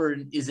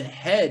Haliburton is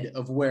ahead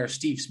of where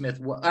Steve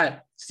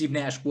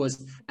Nash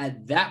was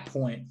at that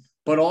point,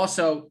 but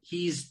also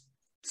he's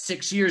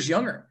 6 years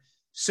younger.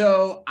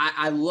 So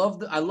I love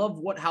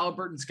what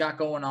Haliburton's got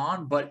going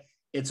on, but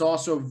it's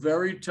also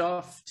very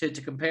tough to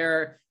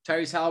compare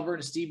Tyrese Haliburton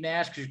to Steve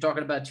Nash, because you're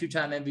talking about a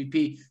two-time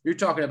MVP. You're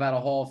talking about a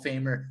Hall of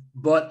Famer.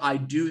 But I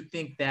do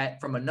think that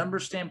from a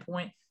numbers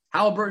standpoint,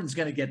 Haliburton's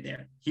going to get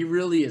there. He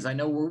really is. I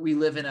know we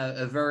live in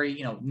a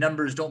very,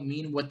 numbers don't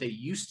mean what they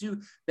used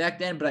to back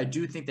then, but I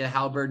do think that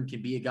Haliburton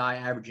can be a guy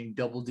averaging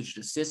double-digit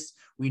assists.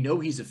 We know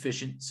he's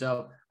efficient,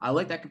 so I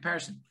like that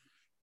comparison.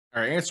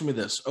 All right, answer me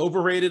this.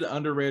 Overrated,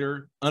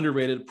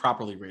 underrated,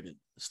 properly rated,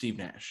 Steve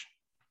Nash.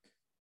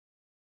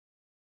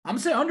 I'm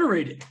going to say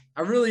underrated.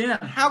 I really am.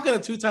 How can a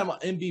two-time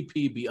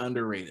MVP be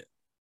underrated?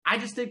 I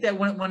just think that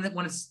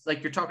when it's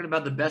like you're talking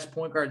about the best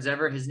point guards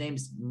ever, his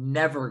name's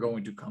never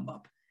going to come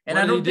up. And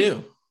what did he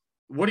do?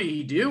 What did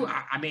he do?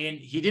 I mean,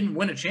 he didn't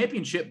win a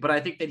championship, but I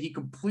think that he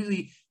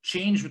completely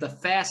changed with a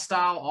fast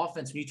style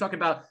offense. When you talk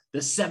about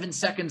the 7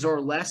 seconds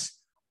or less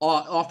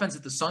offense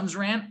that the Suns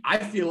ran, I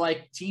feel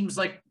like teams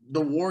like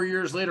the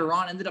Warriors later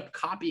on ended up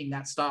copying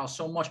that style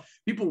so much.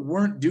 People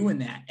weren't doing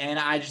that. And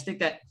I just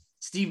think that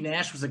Steve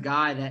Nash was a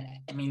guy that,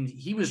 I mean,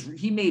 he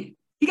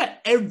got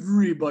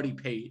everybody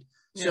paid.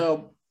 Yeah.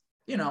 So,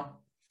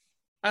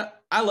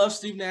 I love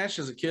Steve Nash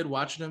as a kid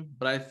watching him,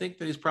 but I think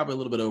that he's probably a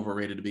little bit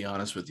overrated, to be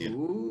honest with you.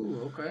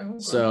 Ooh, okay.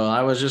 So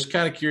I was just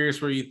kind of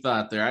curious where you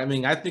thought there. I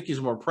mean, I think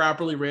he's more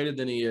properly rated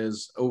than he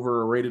is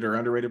overrated or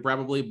underrated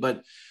probably,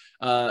 but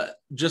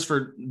just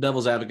for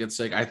devil's advocate's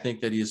sake, I think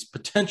that he's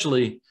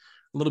potentially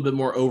a little bit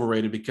more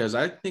overrated, because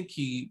I think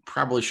he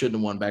probably shouldn't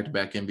have won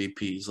back-to-back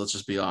MVPs. Let's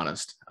just be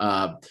honest.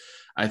 I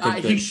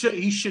think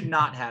he should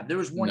not have. There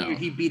was one year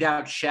he beat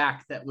out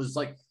Shaq that was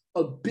like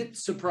a bit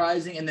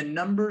surprising, and the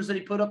numbers that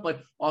he put up, like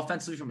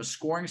offensively from a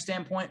scoring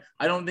standpoint,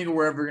 I don't think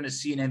we're ever going to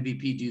see an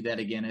MVP do that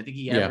again. I think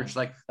he averaged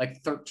like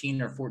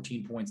 13 or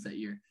 14 points that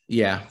year.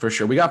 Yeah, for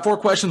sure. We got 4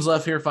 questions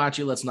left here,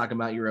 Facci. Let's knock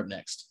them out. You're up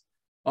next.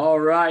 All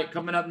right,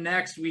 coming up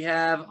next, we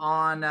have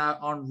on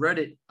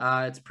Reddit.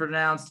 It's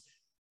pronounced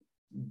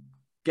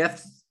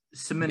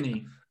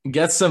Gethsemane.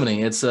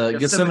 Gethsemane. It's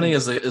Gethsemane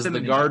is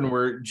the garden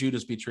where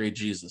Judas betrayed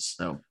Jesus.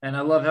 So, and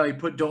I love how he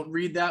put "don't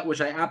read that,"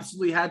 which I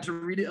absolutely had to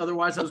read it,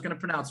 otherwise I was going to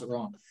pronounce it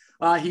wrong.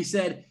 He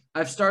said,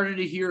 "I've started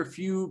to hear a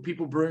few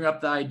people bring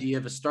up the idea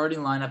of a starting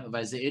lineup of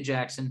Isaiah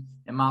Jackson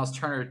and Miles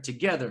Turner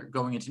together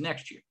going into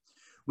next year.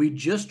 We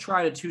just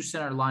tried a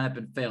 2-center lineup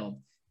and failed.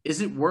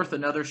 Is it worth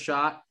another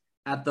shot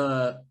at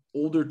the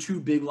older 2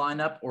 big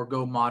lineup, or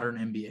go modern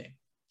NBA?"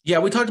 Yeah,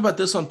 we talked about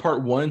this on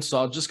part 1, so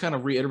I'll just kind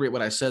of reiterate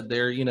what I said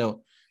there.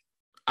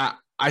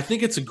 I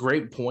think it's a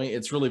great point.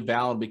 It's really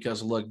valid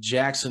because, look,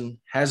 Jackson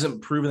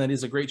hasn't proven that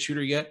he's a great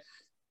shooter yet,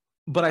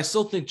 but I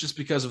still think just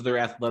because of their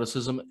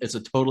athleticism, it's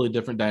a totally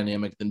different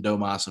dynamic than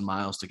Domas and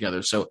Miles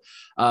together. So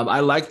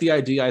I like the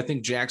idea. I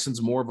think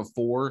Jackson's more of a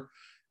 4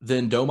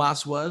 than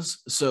Domas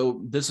was.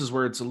 So this is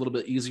where it's a little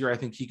bit easier. I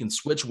think he can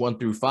switch 1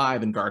 through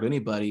 5 and guard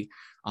anybody,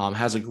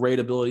 has a great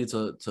ability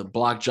to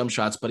block jump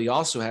shots, but he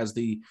also has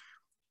the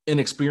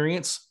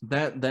inexperience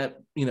that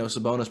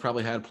Sabonis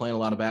probably had playing a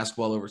lot of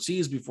basketball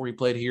overseas before he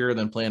played here,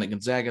 then playing at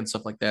Gonzaga and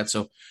stuff like that.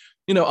 So,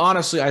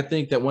 honestly, I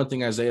think that one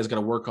thing Isaiah's got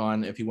to work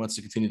on if he wants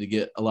to continue to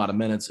get a lot of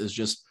minutes is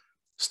just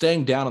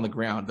staying down on the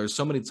ground. There's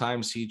so many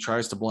times he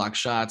tries to block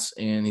shots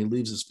and he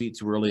leaves his feet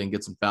too early and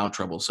gets in foul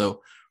trouble.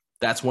 So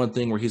that's one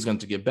thing where he's going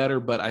to get better.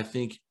 But I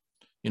think,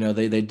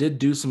 they did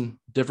do some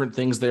different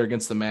things there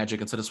against the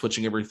Magic. Instead of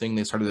switching everything,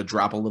 they started to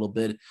drop a little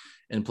bit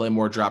and play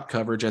more drop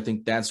coverage. I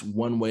think that's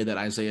one way that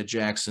Isaiah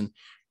Jackson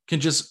can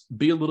just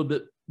be a little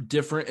bit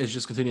different, is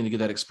just continuing to get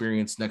that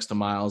experience next to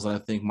Miles. And I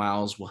think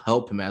Miles will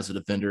help him as a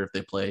defender if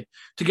they play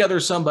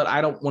together some, but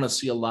I don't want to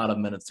see a lot of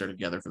minutes there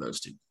together for those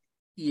two.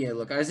 Yeah,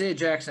 look, Isaiah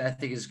Jackson, I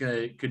think, is going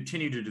to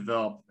continue to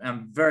develop.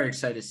 I'm very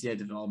excited to see that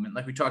development.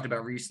 Like we talked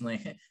about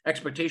recently,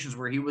 expectations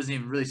were he wasn't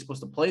even really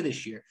supposed to play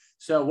this year.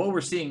 So what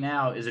we're seeing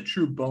now is a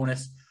true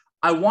bonus.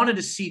 I wanted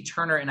to see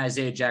Turner and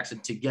Isaiah Jackson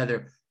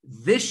together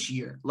this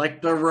year,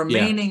 like the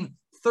remaining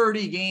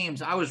 30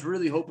 games, I was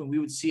really hoping we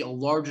would see a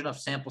large enough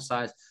sample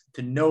size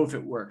to know if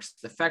it works.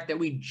 The fact that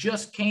we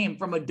just came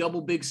from a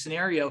double big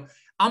scenario,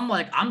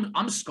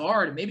 I'm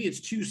scarred. Maybe it's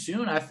too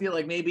soon. I feel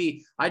like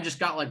maybe I just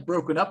got like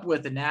broken up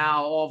with, and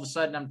now all of a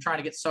sudden I'm trying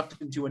to get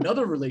sucked into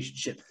another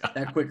relationship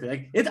that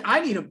quickly. I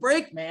need a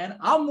break, man.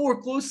 I'm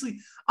more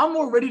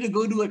ready to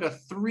go to like a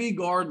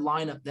 3-guard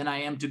lineup than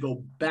I am to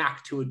go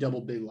back to a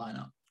double big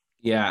lineup.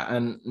 Yeah,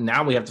 and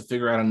now we have to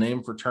figure out a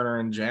name for Turner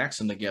and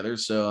Jackson together.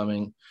 So, I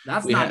mean,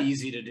 that's not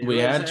easy to do. We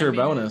had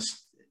Turbonus.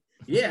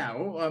 Yeah,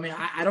 well, I mean,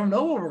 I don't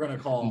know what we're going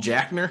to call him.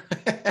 Jackner?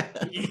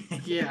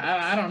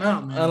 Yeah, I don't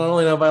know, man. I don't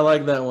really know if I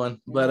like that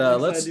one.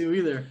 But let's do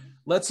either.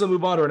 Let's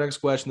move on to our next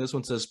question. This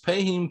one says,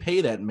 pay him,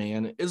 pay that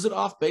man. Is it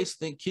off base to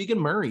think Keegan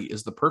Murray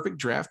is the perfect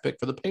draft pick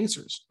for the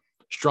Pacers?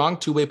 Strong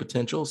two-way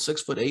potential,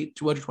 6'8",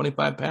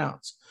 225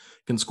 pounds.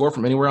 Can score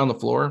from anywhere on the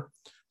floor.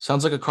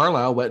 Sounds like a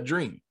Carlisle wet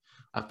dream.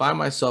 I find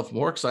myself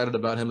more excited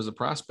about him as a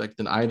prospect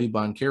than Ivy,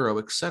 Banchero,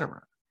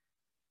 etc.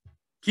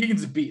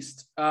 Keegan's a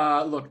beast.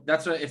 Look,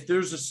 if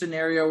there's a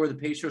scenario where the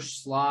Pacers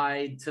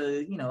slide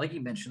to, like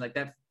you mentioned, like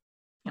that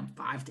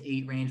 5 to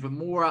 8 range, but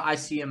more I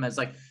see him as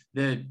like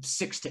the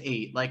 6 to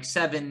 8, like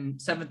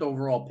seventh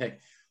overall pick.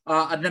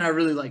 Then I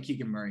really like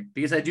Keegan Murray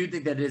because I do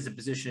think that it is a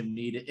position of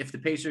need. If the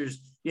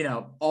Pacers,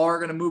 are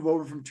going to move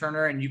over from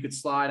Turner and you could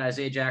slide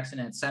Isaiah Jackson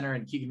at center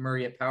and Keegan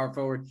Murray at power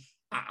forward,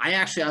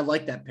 I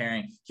like that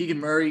pairing. Keegan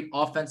Murray,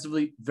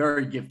 offensively,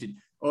 very gifted,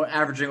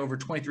 averaging over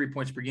 23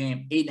 points per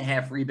game,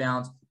 8.5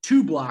 rebounds,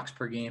 2 blocks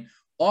per game.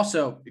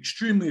 Also,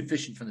 extremely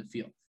efficient from the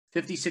field.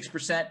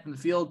 56% from the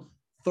field,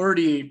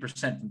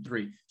 38% from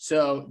 3.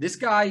 So this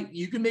guy,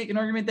 you can make an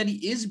argument that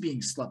he is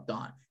being slept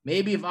on.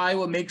 Maybe if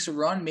Iowa makes a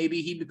run,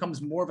 maybe he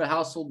becomes more of a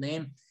household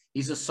name.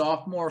 He's a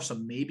sophomore, so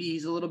maybe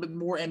he's a little bit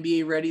more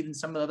NBA ready than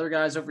some of the other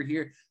guys over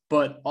here.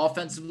 But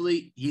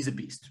offensively, he's a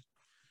beast.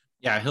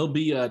 Yeah, he'll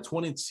be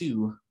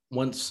 22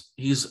 once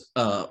he's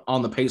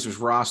on the Pacers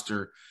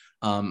roster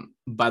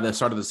by the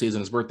start of the season.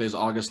 His birthday is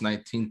August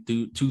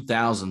 19th,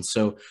 2000.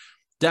 So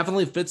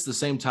definitely fits the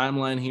same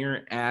timeline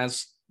here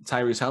as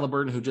Tyrese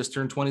Haliburton, who just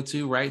turned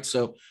 22, right?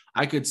 So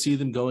I could see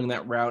them going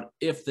that route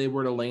if they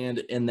were to land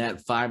in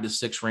that 5 to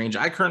 6 range.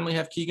 I currently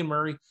have Keegan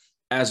Murray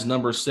as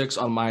number 6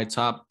 on my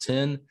top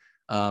 10.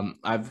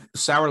 I've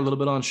soured a little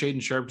bit on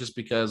Shaedon Sharpe just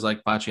because,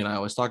 like Pachi and I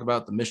always talk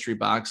about, the mystery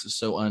box is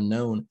so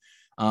unknown.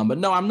 But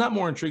no, I'm not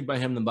more intrigued by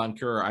him than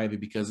Banchero or Ivy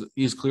because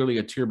he's clearly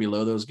a tier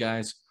below those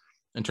guys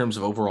in terms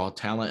of overall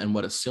talent and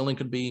what his ceiling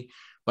could be.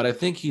 But I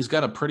think he's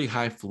got a pretty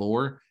high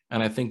floor,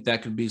 and I think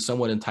that could be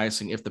somewhat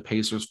enticing if the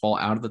Pacers fall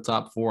out of the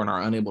top 4 and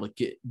are unable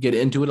to get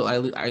into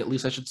it, at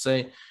least I should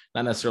say.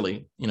 Not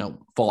necessarily,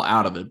 fall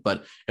out of it.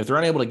 But if they're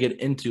unable to get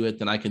into it,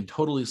 then I can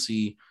totally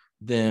see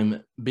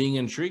them being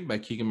intrigued by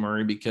Keegan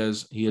Murray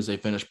because he is a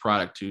finished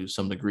product to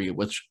some degree,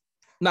 which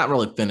not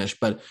really finished,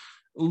 but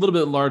a little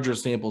bit larger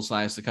sample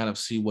size to kind of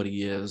see what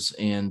he is,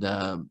 and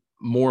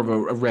more of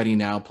a ready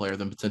now player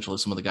than potentially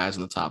some of the guys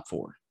in the top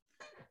 4.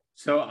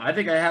 So I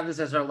think I have this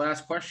as our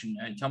last question,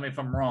 and tell me if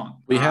I'm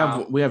wrong. We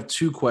have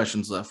 2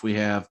 questions left. We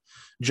have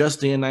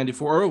Just Dan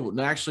 94. Oh,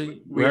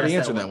 actually, we already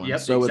answered that one. Yep,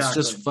 so exactly.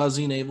 It's just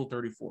Fuzzy Naval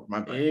 34. My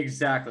bad.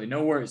 Exactly.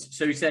 No worries.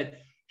 So he said,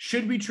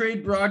 should we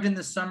trade Brogdon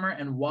this summer,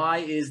 and why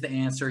is the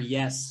answer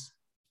yes?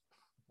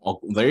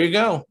 Well, there you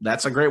go.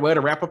 That's a great way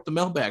to wrap up the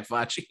mailbag,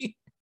 Fachi.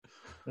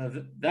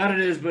 That it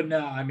is, but no,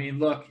 I mean,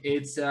 look,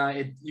 it's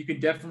you can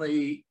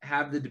definitely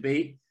have the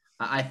debate.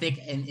 I think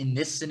in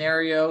this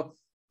scenario,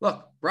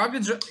 look,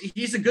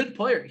 he's a good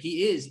player.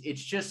 He is.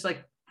 It's just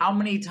like, how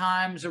many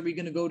times are we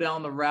going to go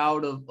down the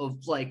route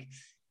of like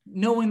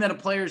knowing that a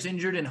player is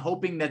injured and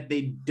hoping that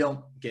they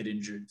don't get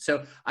injured?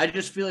 So I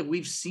just feel like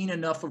we've seen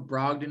enough of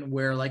Brogdon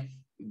where, like,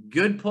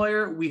 good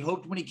player. We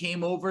hoped when he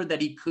came over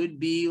that he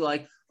could be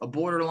like a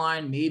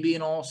borderline, maybe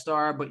an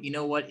all-star, but you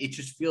know what? It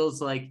just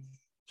feels like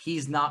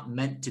he's not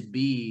meant to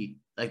be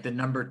like the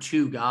number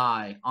 2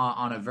 guy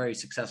on a very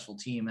successful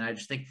team. And I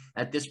just think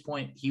at this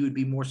point, he would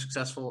be more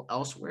successful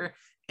elsewhere.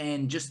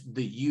 And just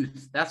the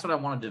youth, that's what I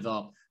want to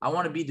develop. I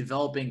want to be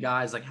developing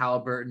guys like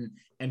Haliburton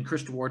and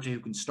Chris Duarte who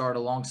can start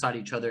alongside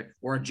each other,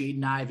 or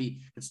Jaden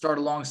Ivey can start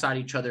alongside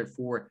each other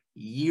for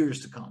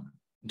years to come.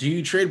 Do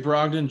you trade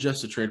Brogdon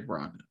just to trade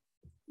Brogdon?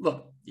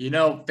 Look,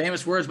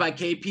 famous words by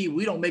KP,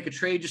 we don't make a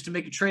trade just to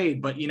make a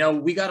trade, but,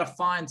 we got to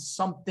find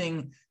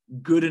something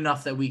good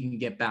enough that we can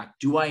get back.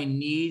 Do I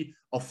need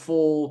a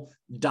full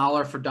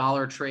dollar for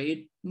dollar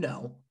trade?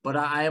 No, but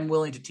I am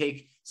willing to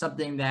take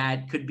something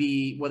that could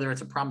be, whether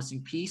it's a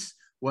promising piece,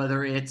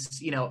 whether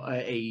it's,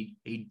 a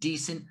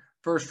decent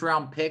first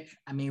round pick.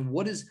 I mean,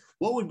 what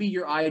would be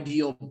your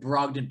ideal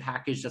Brogdon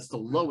package that's the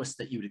lowest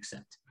that you would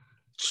accept?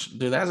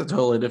 Dude, that's a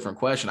totally different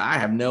question. I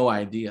have no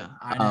idea.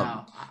 I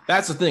know.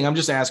 That's the thing. I'm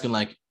just asking,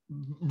 like,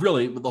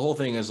 really, the whole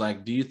thing is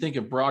like, do you think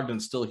if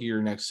Brogdon's still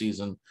here next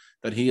season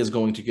that he is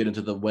going to get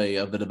into the way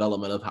of the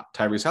development of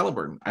Tyrese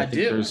Haliburton?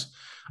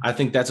 I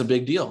think that's a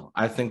big deal.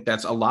 I think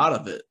that's a lot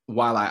of it.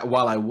 While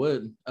I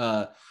would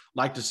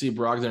like to see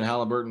Brogdon and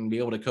Haliburton be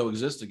able to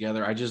coexist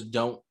together, I just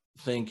don't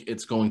think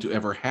it's going to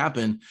ever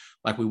happen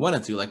like we want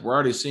it to. Like, we're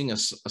already seeing a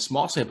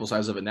small sample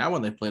size of it now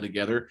when they play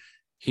together.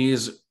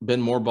 He's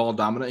been more ball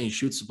dominant. He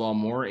shoots the ball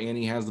more, and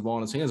he has the ball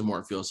in his hands more,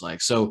 it feels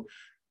like. So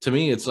to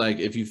me, it's like,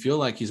 if you feel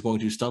like he's going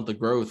to stunt the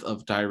growth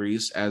of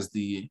Tyrese as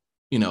the,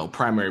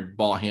 primary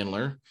ball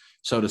handler,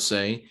 so to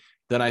say,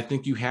 then I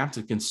think you have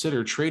to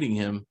consider trading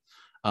him.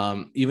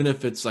 Even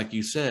if it's, like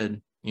you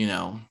said,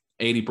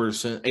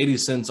 80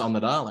 cents on the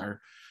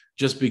dollar,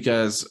 just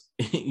because,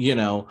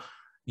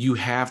 you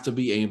have to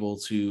be able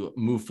to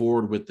move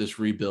forward with this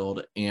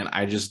rebuild. And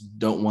I just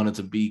don't want it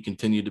to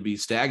continue to be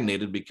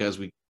stagnated because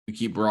we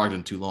keep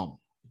Brogdon too long.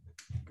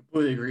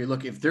 Completely agree.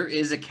 Look, if there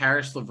is a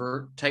Karis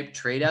LeVert type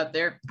trade out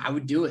there, I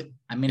would do it.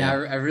 I mean,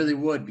 I really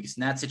would, because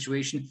in that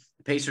situation,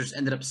 the Pacers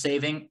ended up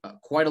saving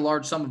quite a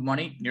large sum of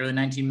money, nearly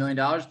 $19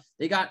 million.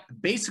 They got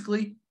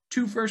basically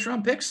 2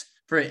 first-round picks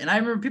for it. And I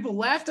remember people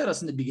laughed at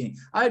us in the beginning.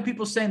 I had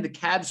people saying the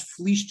Cavs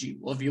fleeced you.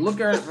 Well, if you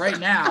look at it right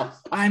now,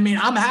 I mean,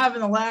 I'm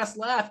having the last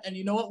laugh. And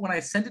you know what? When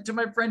I sent it to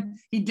my friend,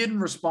 he didn't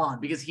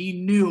respond because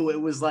he knew it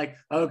was like,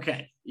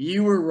 okay,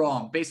 you were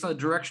wrong. Based on the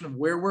direction of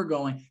where we're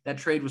going, that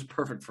trade was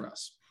perfect for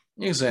us.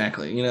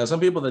 Exactly. Some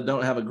people that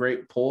don't have a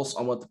great pulse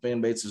on what the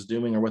fan base is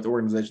doing or what the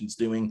organization's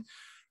doing,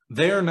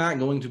 they're not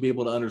going to be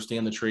able to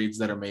understand the trades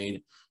that are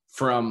made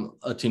from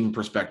a team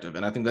perspective.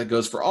 And I think that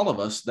goes for all of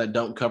us that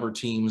don't cover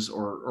teams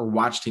or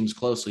watch teams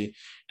closely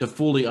to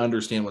fully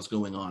understand what's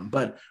going on.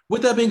 But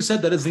with that being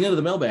said, that is the end of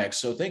the mailbag.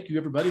 So thank you,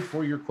 everybody,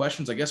 for your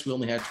questions. I guess we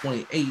only had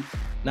 28,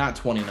 not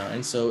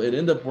 29. So it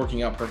ended up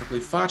working out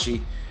perfectly.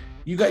 Fachi,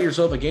 you got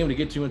yourself a game to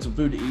get to and some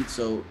food to eat.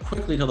 So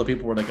quickly tell the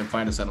people where they can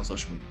find us out on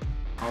social media.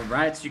 All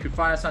right, so you can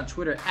find us on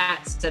Twitter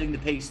at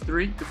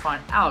SettingThePace3. You can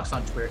find Alex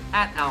on Twitter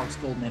at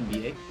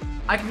AlexGoldenNBA.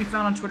 I can be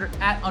found on Twitter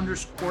at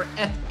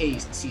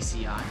 _FACCI.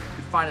 You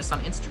can find us on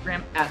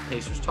Instagram at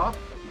Pacers Talk.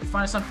 You can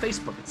find us on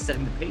Facebook at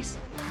Setting the Pace.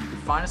 You can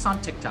find us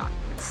on TikTok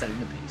at Setting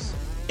the Pace.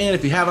 And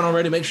if you haven't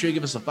already, make sure you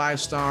give us a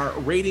 5-star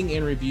rating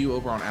and review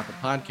over on Apple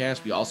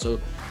Podcasts. We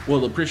also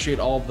will appreciate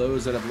all of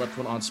those that have left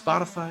one on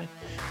Spotify.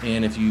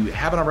 And if you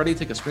haven't already,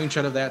 take a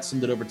screenshot of that,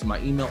 send it over to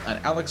my email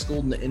at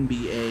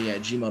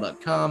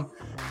alexgoldenNBA@gmail.com,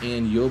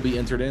 and you'll be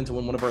entered in to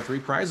win one of our 3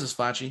 prizes,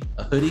 Fachi: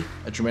 a hoodie,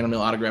 a Jermaine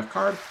O'Neal autographed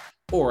card,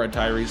 or a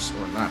Tyrese,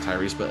 or not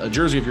Tyrese, but a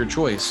jersey of your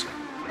choice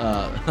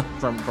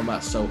from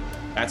us. So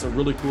that's a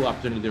really cool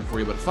opportunity there for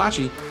you. But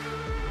Fachi,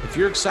 if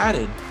you're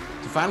excited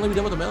to finally be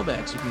done with the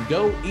mailbags, you can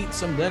go eat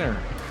some dinner.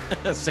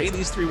 Say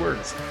these 3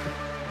 words.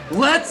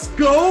 Let's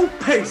go,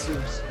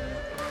 Pacers!